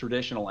take a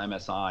traditional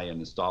MSI and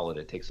install it,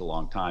 it takes a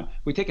long time.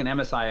 If we take an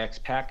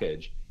MSIX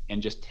package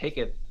and just take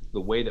it the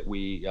way that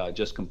we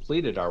just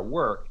completed our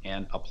work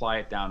and apply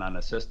it down on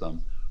a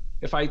system,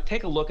 if I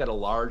take a look at a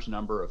large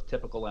number of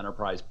typical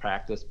enterprise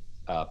practice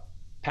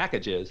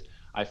packages,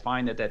 I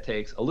find that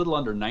takes a little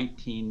under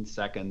 19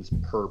 seconds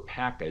per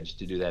package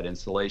to do that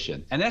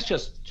installation. And that's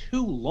just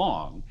too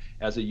long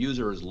as a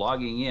user is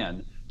logging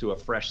in to a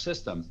fresh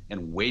system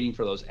and waiting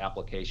for those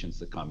applications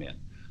to come in.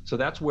 So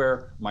that's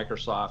where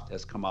Microsoft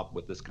has come up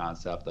with this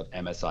concept of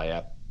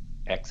MSIX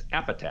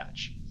App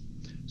Attach.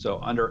 So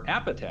under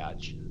App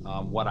Attach,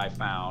 what I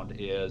found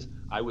is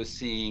I was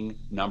seeing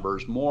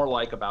numbers more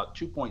like about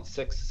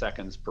 2.6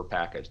 seconds per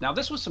package. Now,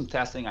 this was some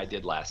testing I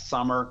did last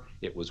summer.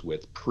 It was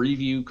with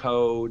preview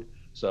code.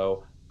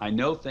 So I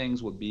know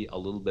things would be a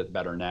little bit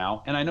better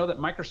now. And I know that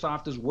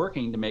Microsoft is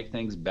working to make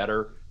things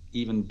better,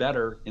 even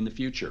better in the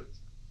future.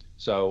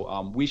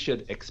 So we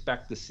should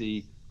expect to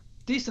see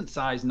decent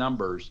sized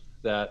numbers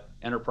that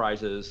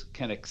enterprises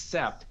can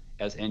accept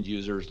as end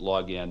users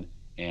log in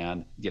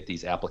and get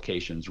these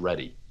applications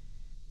ready.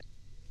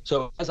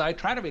 So as I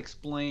try to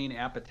explain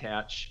App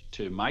Attach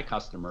to my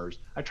customers,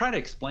 I try to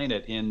explain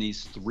it in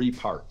these three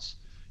parts.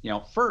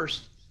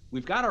 First,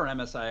 we've got our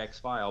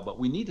MSIX file, but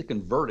we need to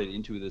convert it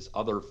into this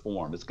other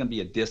form. It's going to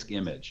be a disk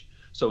image.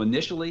 So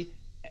initially,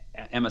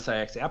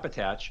 MSIX App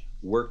Attach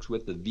works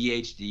with the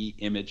VHD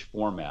image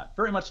format,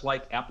 very much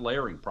like app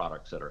layering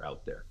products that are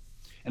out there.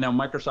 And now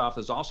Microsoft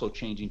is also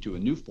changing to a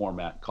new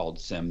format called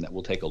SIM that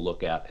we'll take a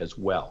look at as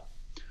well.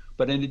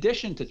 But in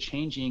addition to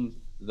changing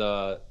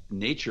the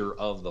nature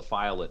of the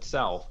file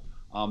itself,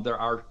 there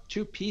are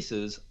two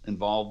pieces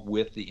involved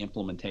with the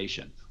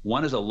implementation.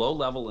 One is a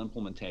low-level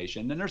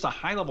implementation, and there's a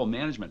high-level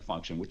management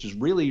function, which is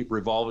really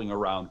revolving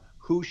around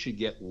who should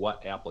get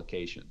what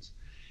applications.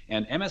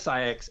 And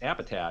MSIX App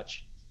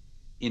Attach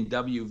in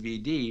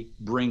WVD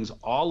brings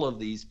all of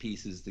these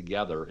pieces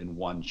together in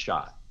one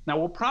shot. Now,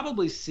 we'll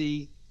probably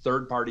see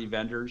third-party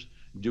vendors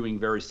doing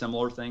very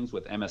similar things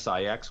with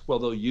MSIX. Well,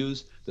 they'll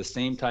use the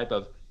same type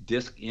of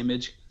disk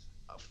image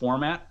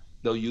format.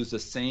 They'll use the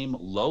same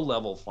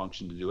low-level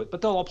function to do it,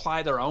 but they'll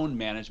apply their own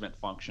management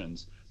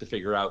functions to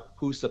figure out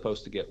who's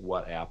supposed to get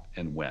what app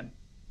and when.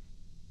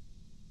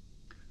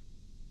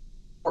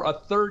 For a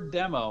third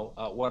demo,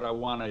 what I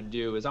want to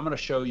do is I'm going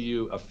to show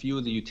you a few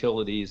of the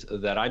utilities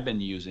that I've been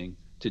using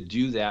to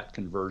do that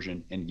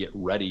conversion and get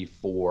ready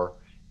for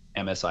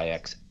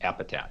MSIX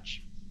app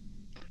attach.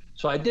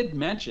 So I did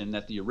mention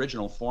that the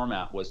original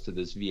format was to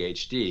this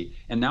VHD,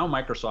 and now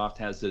Microsoft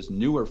has this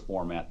newer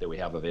format that we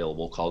have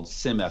available called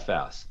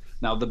SimFS.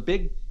 Now the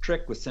big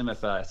trick with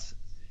SimFS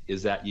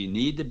is that you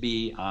need to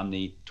be on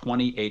the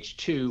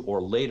 20H2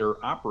 or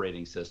later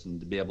operating system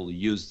to be able to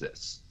use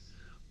this.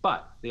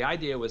 But the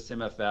idea with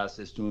SimFS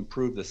is to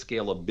improve the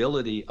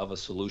scalability of a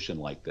solution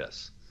like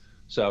this.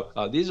 So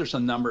these are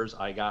some numbers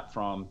I got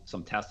from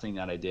some testing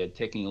that I did,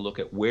 taking a look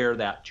at where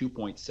that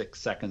 2.6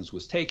 seconds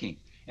was taking.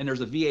 And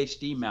there's a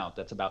VHD mount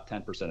that's about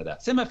 10% of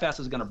that.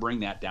 SimFS is going to bring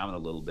that down a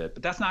little bit,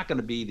 but that's not going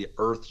to be the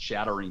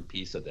earth-shattering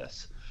piece of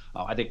this.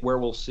 I think where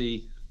we'll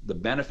see the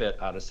benefit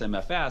out of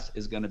SimFS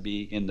is going to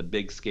be in the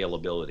big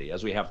scalability.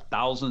 As we have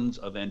thousands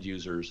of end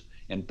users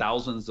and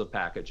thousands of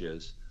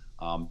packages,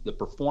 the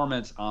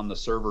performance on the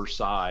server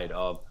side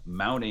of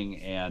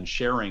mounting and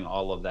sharing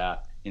all of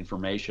that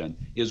information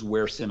is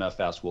where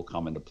SimFS will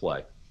come into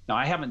play. Now,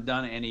 I haven't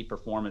done any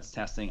performance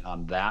testing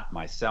on that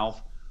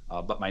myself,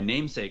 but my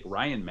namesake,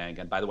 Ryan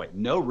Mangan, by the way,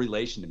 no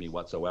relation to me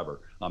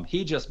whatsoever,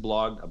 he just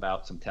blogged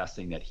about some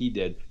testing that he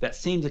did that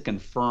seemed to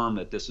confirm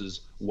that this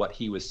is what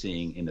he was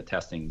seeing in the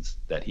testings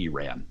that he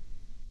ran.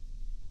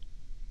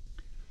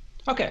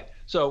 Okay,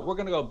 so we're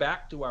going to go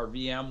back to our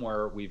VM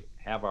where we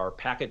have our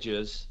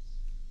packages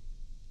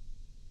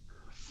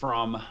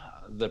from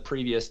the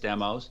previous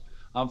demos.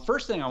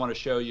 First thing I want to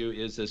show you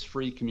is this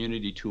free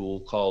community tool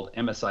called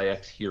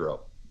MSIX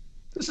Hero.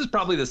 This is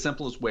probably the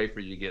simplest way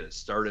for you to get it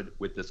started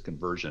with this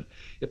conversion.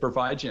 It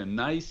provides you a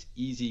nice,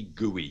 easy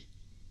GUI.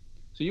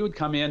 So you would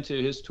come into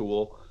his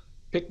tool,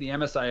 pick the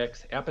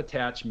MSIX app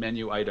attach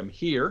menu item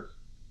here,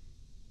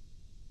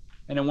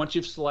 and then once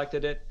you've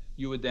selected it,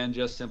 you would then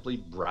just simply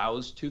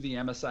browse to the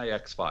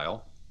MSIX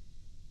file.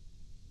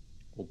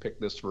 We'll pick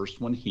this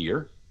first one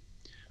here.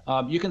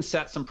 You can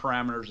set some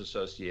parameters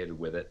associated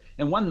with it.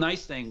 And one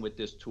nice thing with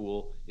this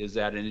tool is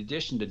that in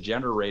addition to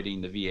generating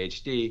the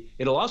VHD,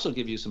 it'll also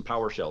give you some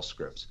PowerShell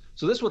scripts.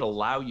 So this would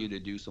allow you to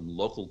do some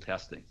local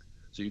testing.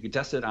 So you can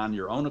test it on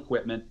your own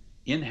equipment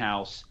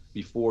in-house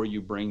before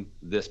you bring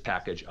this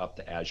package up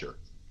to Azure.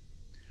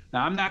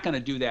 Now, I'm not going to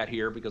do that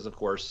here because, of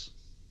course,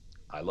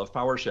 I love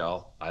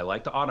PowerShell. I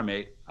like to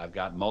automate. I've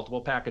got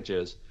multiple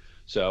packages.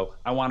 So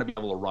I want to be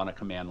able to run a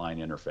command line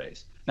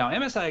interface. Now,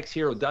 MSIX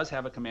Hero does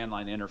have a command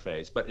line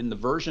interface, but in the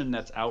version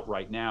that's out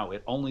right now,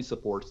 it only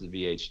supports the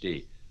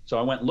VHD. So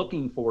I went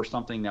looking for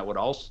something that would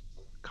also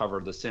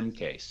cover the SIM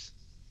case.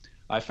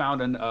 I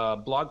found a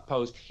blog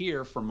post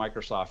here from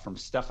Microsoft from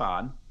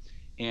Stefan,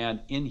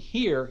 and in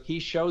here, he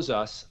shows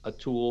us a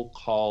tool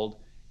called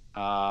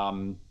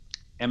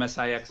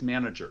MSIX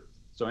Manager.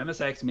 So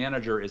MSIX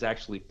Manager is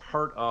actually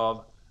part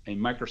of a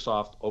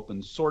Microsoft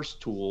open source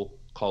tool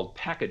called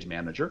Package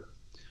Manager.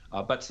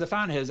 But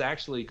Stefan has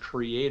actually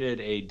created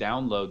a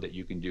download that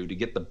you can do to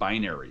get the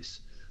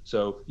binaries.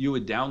 So you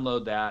would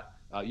download that.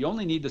 You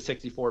only need the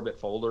 64-bit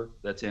folder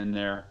that's in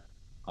there,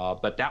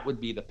 but that would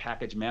be the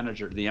package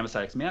manager, the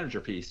MSIX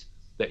Manager piece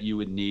that you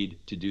would need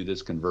to do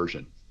this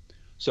conversion.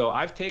 So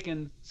I've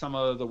taken some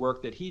of the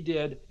work that he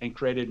did and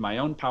created my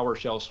own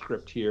PowerShell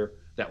script here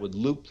that would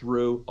loop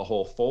through a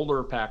whole folder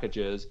of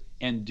packages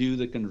and do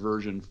the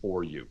conversion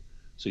for you.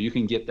 So you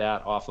can get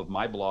that off of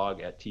my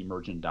blog at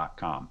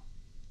tmergent.com.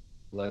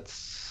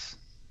 Let's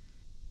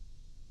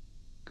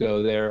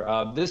go there.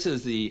 This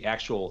is the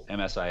actual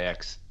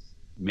MSIX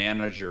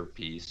Manager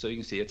piece. So you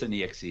can see it's an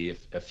exe,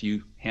 a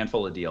few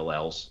handful of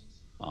DLLs,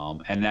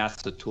 and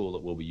that's the tool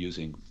that we'll be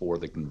using for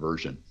the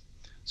conversion.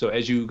 So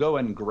as you go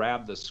and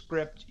grab the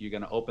script, you're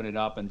going to open it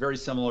up, and very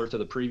similar to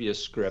the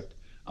previous script,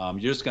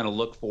 you're just going to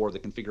look for the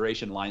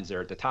configuration lines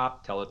there at the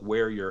top, tell it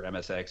where your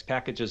MSIX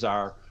packages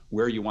are,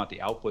 where you want the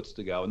outputs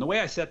to go. And the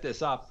way I set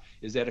this up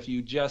is that if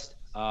you just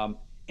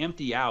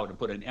empty out and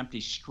put an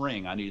empty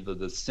string on either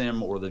the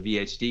SIM or the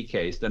VHD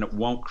case, then it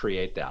won't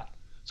create that.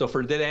 So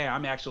for today,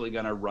 I'm actually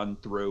going to run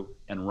through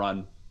and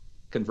run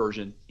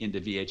conversion into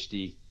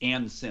VHD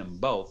and SIM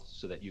both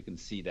so that you can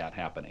see that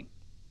happening.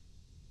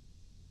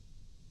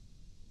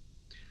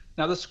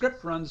 Now the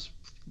script runs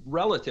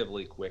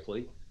relatively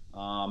quickly.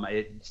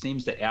 It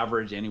seems to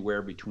average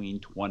anywhere between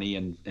 20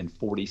 and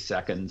 40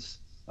 seconds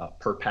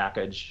per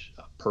package,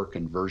 per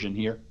conversion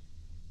here.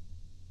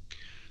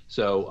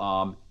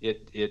 So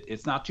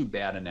it's not too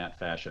bad in that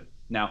fashion.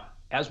 Now,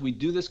 as we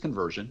do this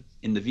conversion,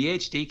 in the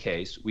VHD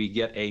case, we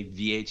get a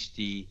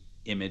VHD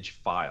image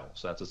file.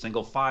 So that's a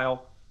single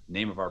file,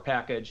 name of our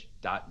package,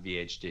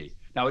 .vhd.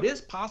 Now, it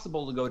is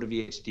possible to go to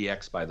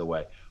VHDX, by the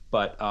way,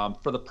 but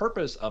for the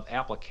purpose of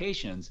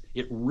applications,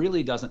 it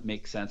really doesn't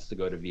make sense to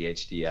go to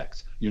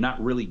VHDX. You're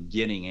not really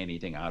getting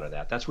anything out of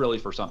that. That's really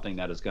for something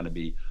that is going to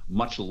be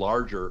much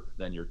larger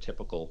than your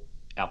typical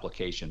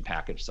application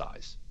package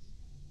size.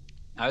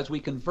 Now, as we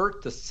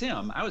convert to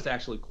SIM, I was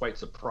actually quite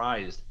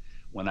surprised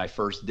when I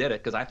first did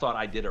it because I thought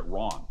I did it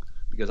wrong,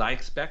 because I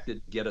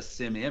expected to get a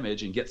SIM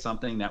image and get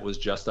something that was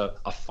just a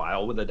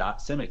file with a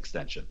 .sim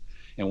extension.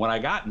 And what I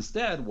got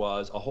instead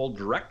was a whole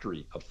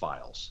directory of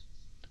files,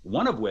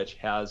 one of which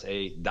has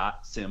a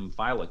 .sim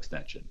file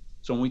extension.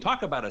 So when we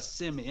talk about a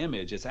sim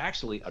image, it's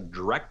actually a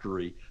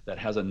directory that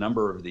has a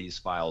number of these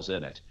files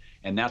in it.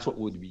 And that's what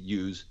would be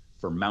used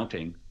for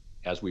mounting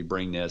as we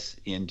bring this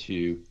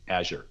into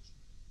Azure.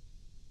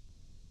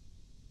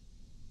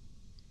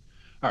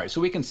 All right,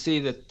 so we can see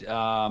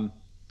that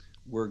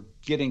we're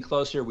getting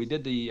closer. We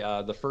did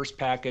the first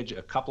package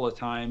a couple of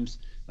times.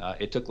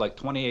 It took like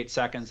 28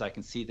 seconds. I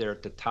can see there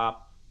at the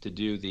top to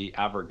do the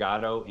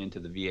Avogadro into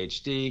the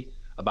VHD,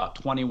 about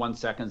 21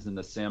 seconds in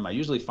the sim. I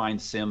usually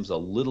find sims a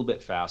little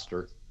bit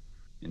faster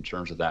in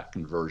terms of that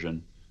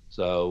conversion.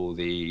 So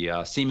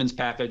the Siemens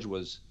package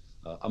was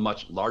a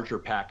much larger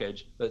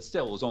package, but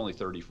still it was only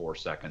 34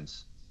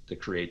 seconds to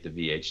create the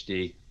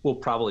VHD. We'll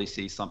probably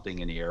see something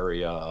in the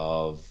area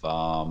of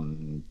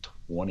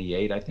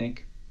 28, I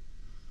think.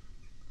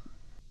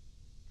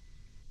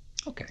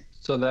 Okay,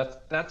 so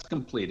that's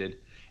completed,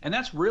 and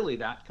that's really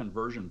that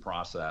conversion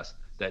process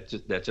that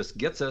just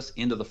gets us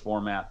into the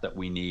format that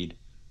we need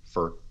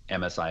for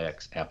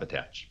MSIX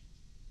AppAttach.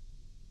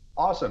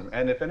 Awesome.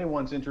 And if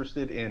anyone's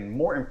interested in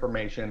more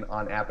information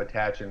on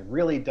AppAttach and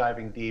really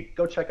diving deep,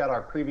 go check out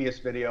our previous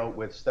video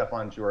with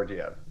Stefan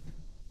Georgiev.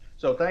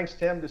 So thanks,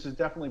 Tim. This has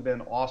definitely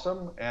been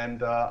awesome,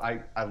 and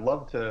I'd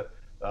love to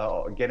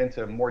get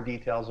into more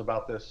details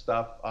about this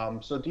stuff.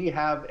 So do you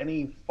have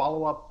any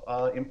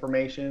follow-up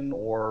information,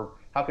 or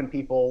how can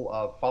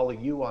people follow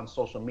you on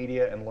social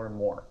media and learn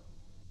more?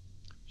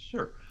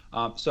 Sure.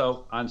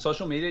 So on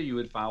social media, you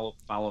would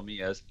follow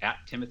me as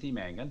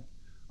 @TimothyMangan.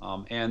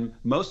 And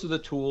most of the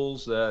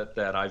tools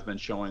that I've been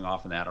showing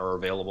off in that are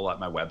available at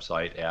my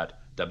website at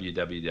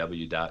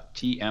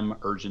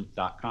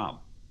www.tmurgent.com.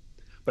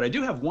 But I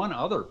do have one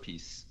other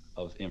piece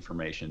of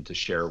information to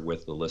share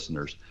with the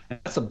listeners.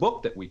 And that's a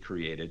book that we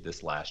created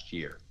this last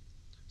year.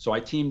 So I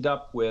teamed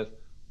up with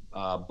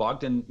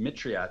Bogdan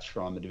Mitriach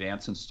from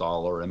Advanced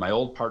Installer and my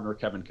old partner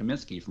Kevin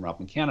Kaminsky from up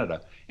in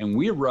Canada. And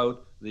we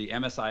wrote the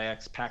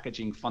MSIX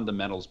Packaging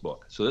Fundamentals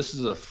book. So this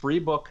is a free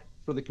book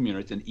for the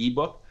community. It's an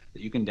ebook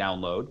that you can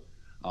download.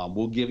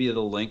 We'll give you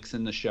the links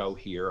in the show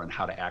here on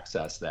how to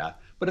access that.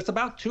 But it's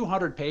about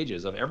 200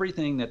 pages of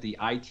everything that the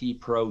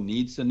IT pro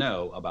needs to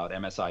know about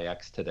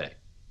MSIX today.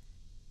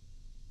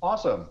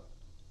 Awesome.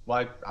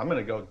 Well, I'm going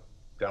to go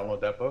download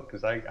that book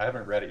because I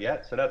haven't read it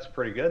yet, so that's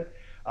pretty good.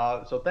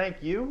 So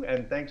thank you,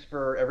 and thanks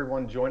for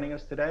everyone joining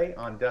us today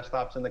on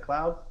Desktops in the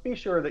Cloud. Be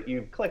sure that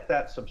you click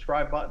that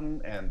subscribe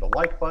button and the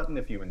like button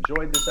if you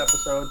enjoyed this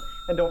episode,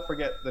 and don't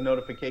forget the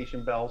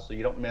notification bell so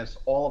you don't miss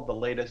all of the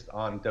latest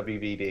on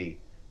WVD.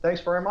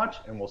 Thanks very much,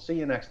 and we'll see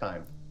you next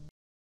time.